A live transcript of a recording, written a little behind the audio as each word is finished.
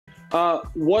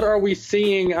What are we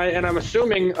seeing? And I'm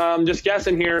assuming, just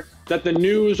guessing here, that the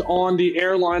news on the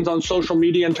airlines on social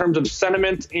media in terms of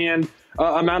sentiment and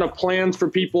amount of plans for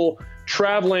people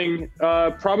traveling,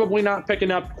 probably not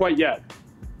picking up quite yet.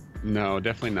 No,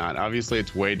 definitely not. Obviously,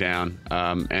 it's way down.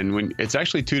 And when it's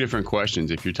actually two different questions.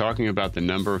 If you're talking about the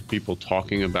number of people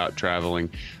talking about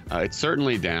traveling, it's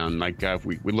certainly down. Like if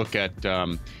we look at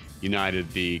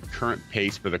United, the current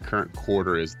pace for the current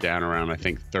quarter is down around, I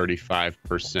think,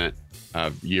 35%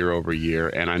 year over year.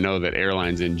 And I know that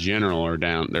airlines in general are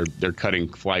down. They're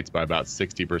cutting flights by about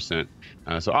 60%.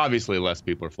 So obviously, less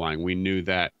people are flying. We knew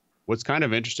that. What's kind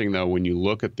of interesting, though, when you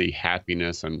look at the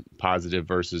happiness and positive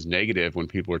versus negative, when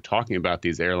people are talking about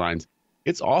these airlines,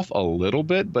 it's off a little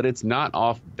bit, but it's not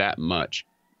off that much.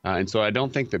 And so I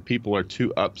don't think that people are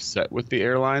too upset with the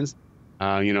airlines.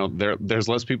 There's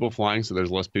less people flying, so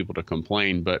there's less people to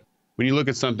complain. But when you look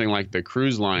at something like the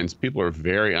cruise lines, people are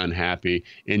very unhappy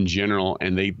in general,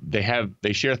 and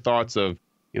they share thoughts of,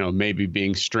 maybe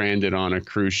being stranded on a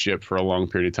cruise ship for a long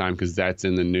period of time because that's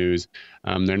in the news.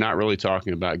 They're not really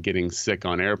talking about getting sick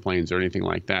on airplanes or anything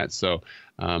like that. So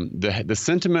the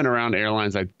sentiment around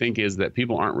airlines, I think, is that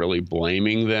people aren't really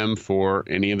blaming them for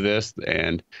any of this.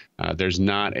 And there's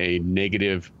not a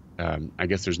negative,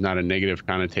 there's not a negative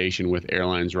connotation with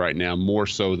airlines right now, more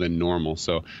so than normal.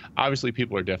 So obviously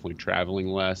people are definitely traveling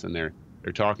less, and they're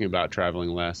talking about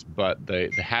traveling less, but the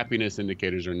happiness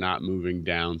indicators are not moving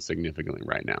down significantly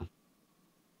right now.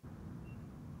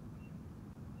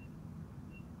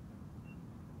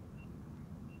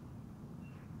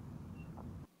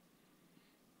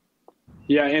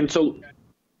 Yeah, and so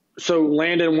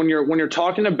Landon, when you're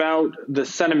talking about the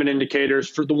sentiment indicators,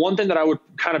 for the one thing that I would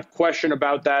kind of question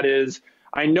about that is,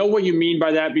 I know what you mean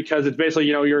by that because it's basically,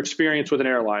 your experience with an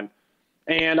airline.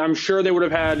 And I'm sure they would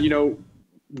have had,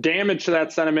 damage to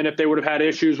that sentiment if they would have had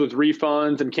issues with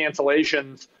refunds and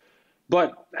cancellations.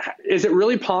 But is it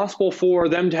really possible for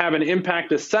them to have an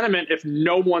impact to sentiment if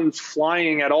no one's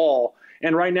flying at all?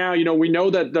 And right now, we know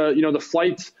that the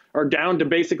flights are down to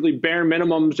basically bare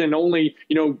minimums and only,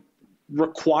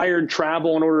 required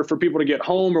travel in order for people to get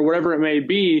home or whatever it may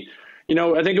be.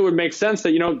 I think it would make sense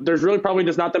that, there's really probably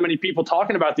just not that many people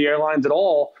talking about the airlines at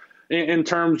all in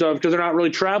terms of, because they're not really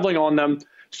traveling on them.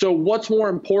 So what's more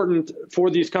important for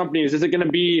these companies? Is it going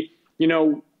to be,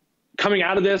 coming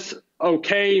out of this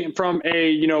okay from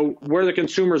a, where the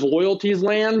consumer's loyalties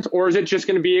land, or is it just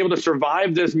going to be able to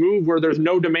survive this move where there's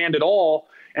no demand at all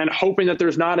and hoping that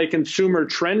there's not a consumer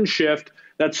trend shift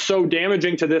that's so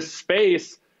damaging to this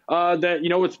space that,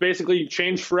 it's basically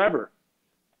changed forever?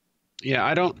 Yeah,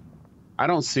 I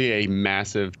don't see a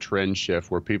massive trend shift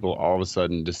where people all of a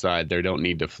sudden decide they don't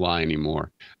need to fly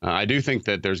anymore. I do think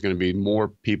that there's going to be more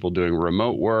people doing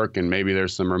remote work, and maybe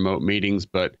there's some remote meetings,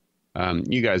 but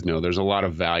you guys know there's a lot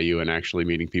of value in actually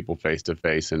meeting people face to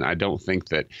face. And I don't think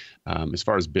that as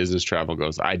far as business travel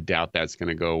goes, I doubt that's going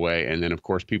to go away. And then, of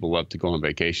course, people love to go on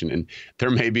vacation. And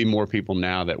there may be more people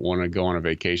now that want to go on a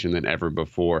vacation than ever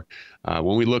before.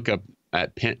 When we look up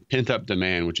at pent-up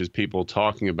demand, which is people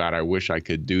talking about, I wish I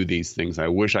could do these things. I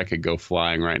wish I could go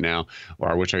flying right now, or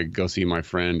I wish I could go see my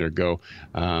friend or go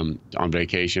on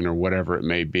vacation or whatever it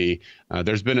may be.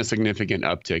 There's been a significant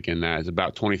uptick in that. It's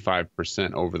about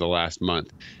 25% over the last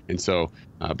month. And so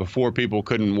before, people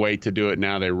couldn't wait to do it.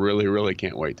 Now they really, really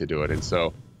can't wait to do it. And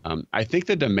so I think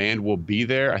the demand will be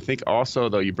there. I think also,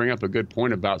 though, you bring up a good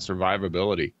point about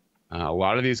survivability. A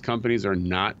lot of these companies are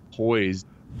not poised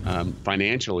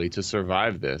financially to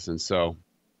survive this. And so,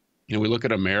 we look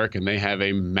at American, they have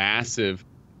a massive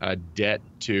debt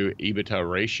to EBITDA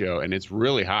ratio, and it's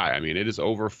really high. I mean, it is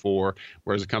over 4,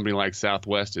 whereas a company like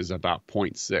Southwest is about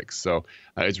 0.6. So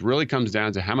it really comes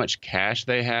down to how much cash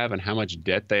they have and how much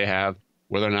debt they have,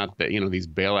 whether or not that, these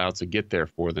bailouts will get there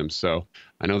for them. So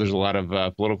I know there's a lot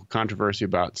of political controversy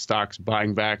about stocks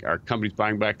buying back, or companies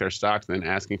buying back their stocks and then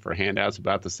asking for handouts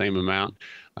about the same amount.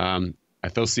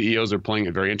 If those CEOs are playing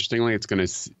it very interestingly, it's going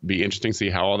to be interesting to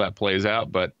see how all that plays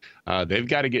out. But they've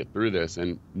got to get through this.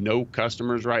 And no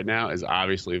customers right now is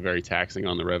obviously very taxing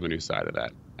on the revenue side of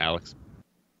that. Alex?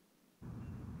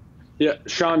 Yeah,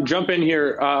 Sean, jump in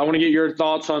here. I want to get your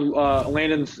thoughts on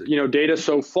Landon's data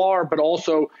so far, but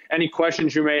also any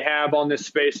questions you may have on this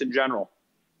space in general.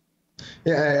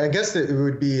 Yeah, I guess that it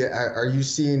would be, are you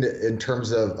seeing in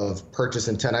terms of purchase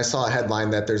intent? I saw a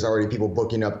headline that there's already people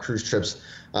booking up cruise trips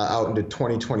out into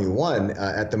 2021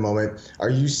 at the moment. Are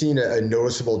you seeing a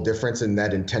noticeable difference in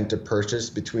that intent to purchase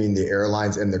between the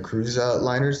airlines and the cruise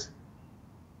liners?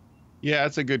 Yeah,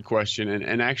 that's a good question.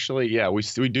 And actually, yeah, we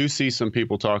do see some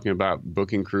people talking about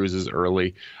booking cruises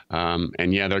early.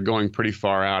 And yeah, they're going pretty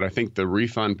far out. I think the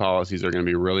refund policies are going to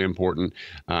be really important.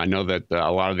 I know that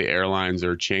a lot of the airlines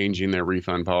are changing their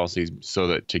refund policies so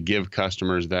that to give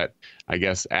customers that, I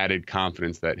guess, added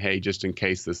confidence that, hey, just in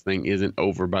case this thing isn't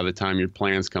over by the time your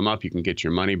plans come up, you can get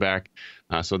your money back.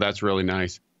 So that's really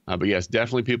nice. But yes,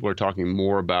 definitely people are talking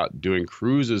more about doing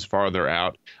cruises farther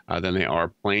out than they are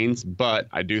planes. But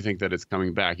I do think that it's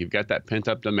coming back. You've got that pent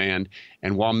up demand.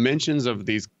 And while mentions of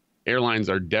these airlines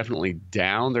are definitely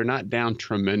down, they're not down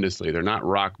tremendously. They're not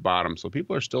rock bottom. So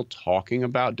people are still talking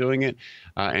about doing it.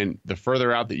 And the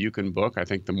further out that you can book, I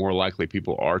think the more likely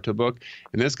people are to book.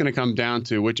 And this is going to come down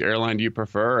to which airline do you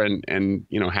prefer. And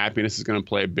you know, happiness is going to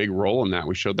play a big role in that.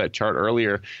 We showed that chart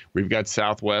earlier. We've got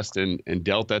Southwest and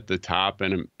Delta at the top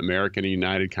and American and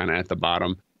United kind of at the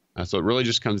bottom. So it really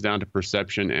just comes down to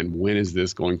perception and when is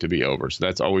this going to be over? So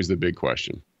that's always the big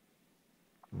question.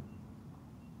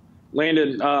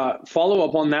 Landon, follow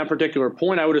up on that particular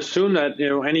point. I would assume that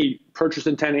any purchase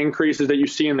intent increases that you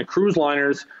see in the cruise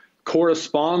liners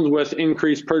corresponds with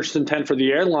increased purchase intent for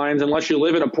the airlines. Unless you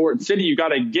live in a port city, you got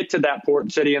to get to that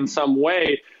port city in some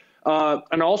way.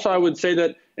 And also, I would say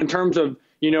that in terms of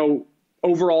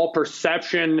overall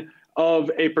perception of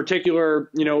a particular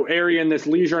area in this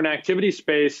leisure and activity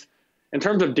space, in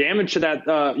terms of damage to that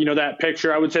that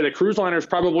picture, I would say the cruise liners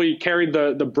probably carried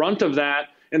the brunt of that,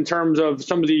 in terms of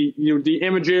some of the the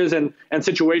images and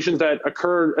situations that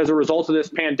occurred as a result of this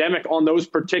pandemic on those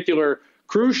particular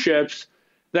cruise ships.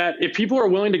 That if people are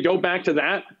willing to go back to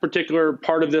that particular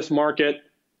part of this market,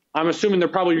 I'm assuming they're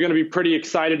probably going to be pretty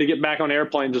excited to get back on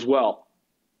airplanes as well.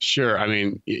 Sure. I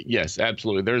mean, yes,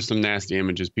 absolutely. There's some nasty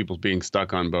images, people being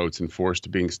stuck on boats and forced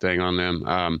to staying on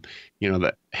them.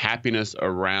 The happiness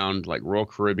around like Royal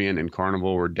Caribbean and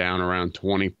Carnival were down around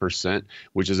 20%,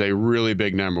 which is a really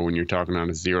big number when you're talking on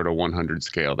a 0 to 100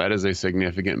 scale. That is a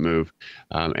significant move.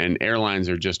 And airlines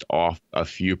are just off a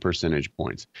few percentage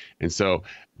points. And so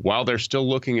while they're still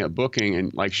looking at booking,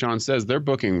 and like Sean says, they're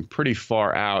booking pretty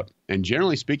far out. And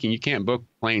generally speaking, you can't book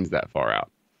planes that far out.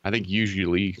 I think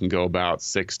usually you can go about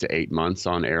 6 to 8 months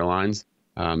on airlines.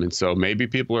 And so maybe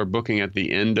people are booking at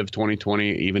the end of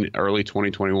 2020, even early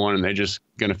 2021, and they're just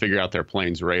going to figure out their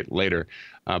planes rate later.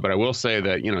 But I will say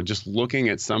that, just looking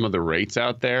at some of the rates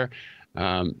out there,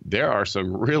 there are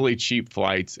some really cheap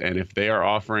flights. And if they are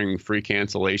offering free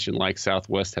cancellation like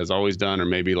Southwest has always done, or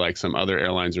maybe like some other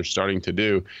airlines are starting to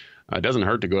do, it doesn't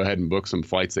hurt to go ahead and book some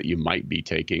flights that you might be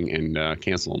taking and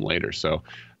cancel them later. So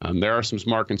there are some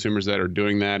smart consumers that are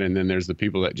doing that. And then there's the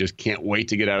people that just can't wait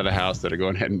to get out of the house that are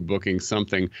going ahead and booking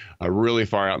something really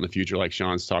far out in the future, like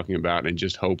Sean's talking about, and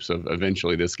just hopes of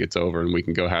eventually this gets over and we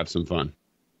can go have some fun.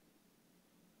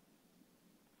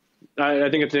 I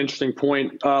think it's an interesting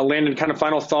point. Landon, kind of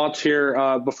final thoughts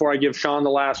here before I give Sean the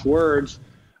last words.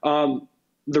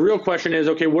 The real question is,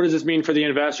 okay, what does this mean for the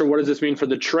investor? What does this mean for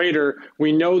the trader?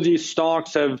 We know these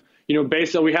stocks have,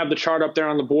 basically we have the chart up there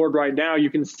on the board right now.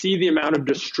 You can see the amount of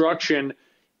destruction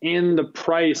in the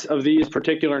price of these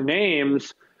particular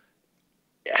names.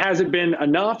 Has it been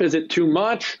enough? Is it too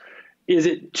much? Is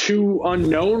it too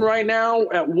unknown right now?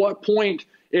 At what point,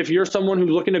 if you're someone who's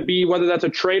looking to be, whether that's a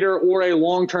trader or a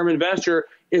long-term investor,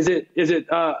 is it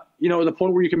the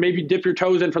point where you can maybe dip your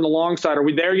toes in from the long side? Are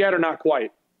we there yet or not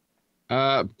quite?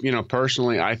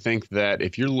 Personally, I think that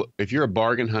if you're a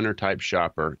bargain hunter type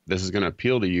shopper, this is going to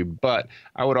appeal to you. But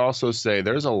I would also say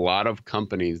there's a lot of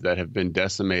companies that have been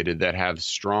decimated that have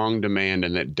strong demand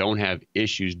and that don't have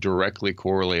issues directly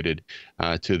correlated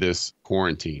to this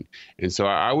quarantine. And so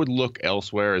I would look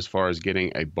elsewhere as far as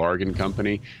getting a bargain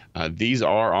company. These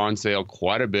are on sale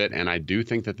quite a bit, and I do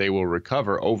think that they will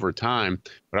recover over time.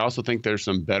 But I also think there's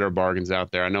some better bargains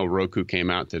out there. I know Roku came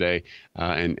out today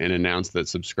and announced that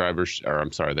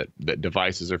that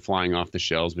devices are flying off the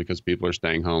shelves because people are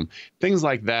staying home. Things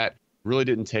like that really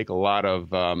didn't take a lot of,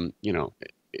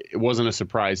 it wasn't a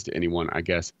surprise to anyone, I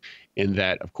guess, in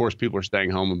that, of course, people are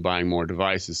staying home and buying more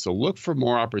devices. So look for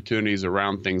more opportunities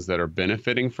around things that are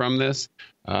benefiting from this.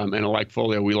 And at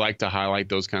LikeFolio, we like to highlight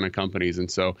those kind of companies. And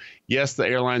so, yes, the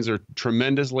airlines are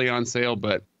tremendously on sale,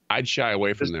 but I'd shy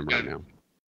away from them right now.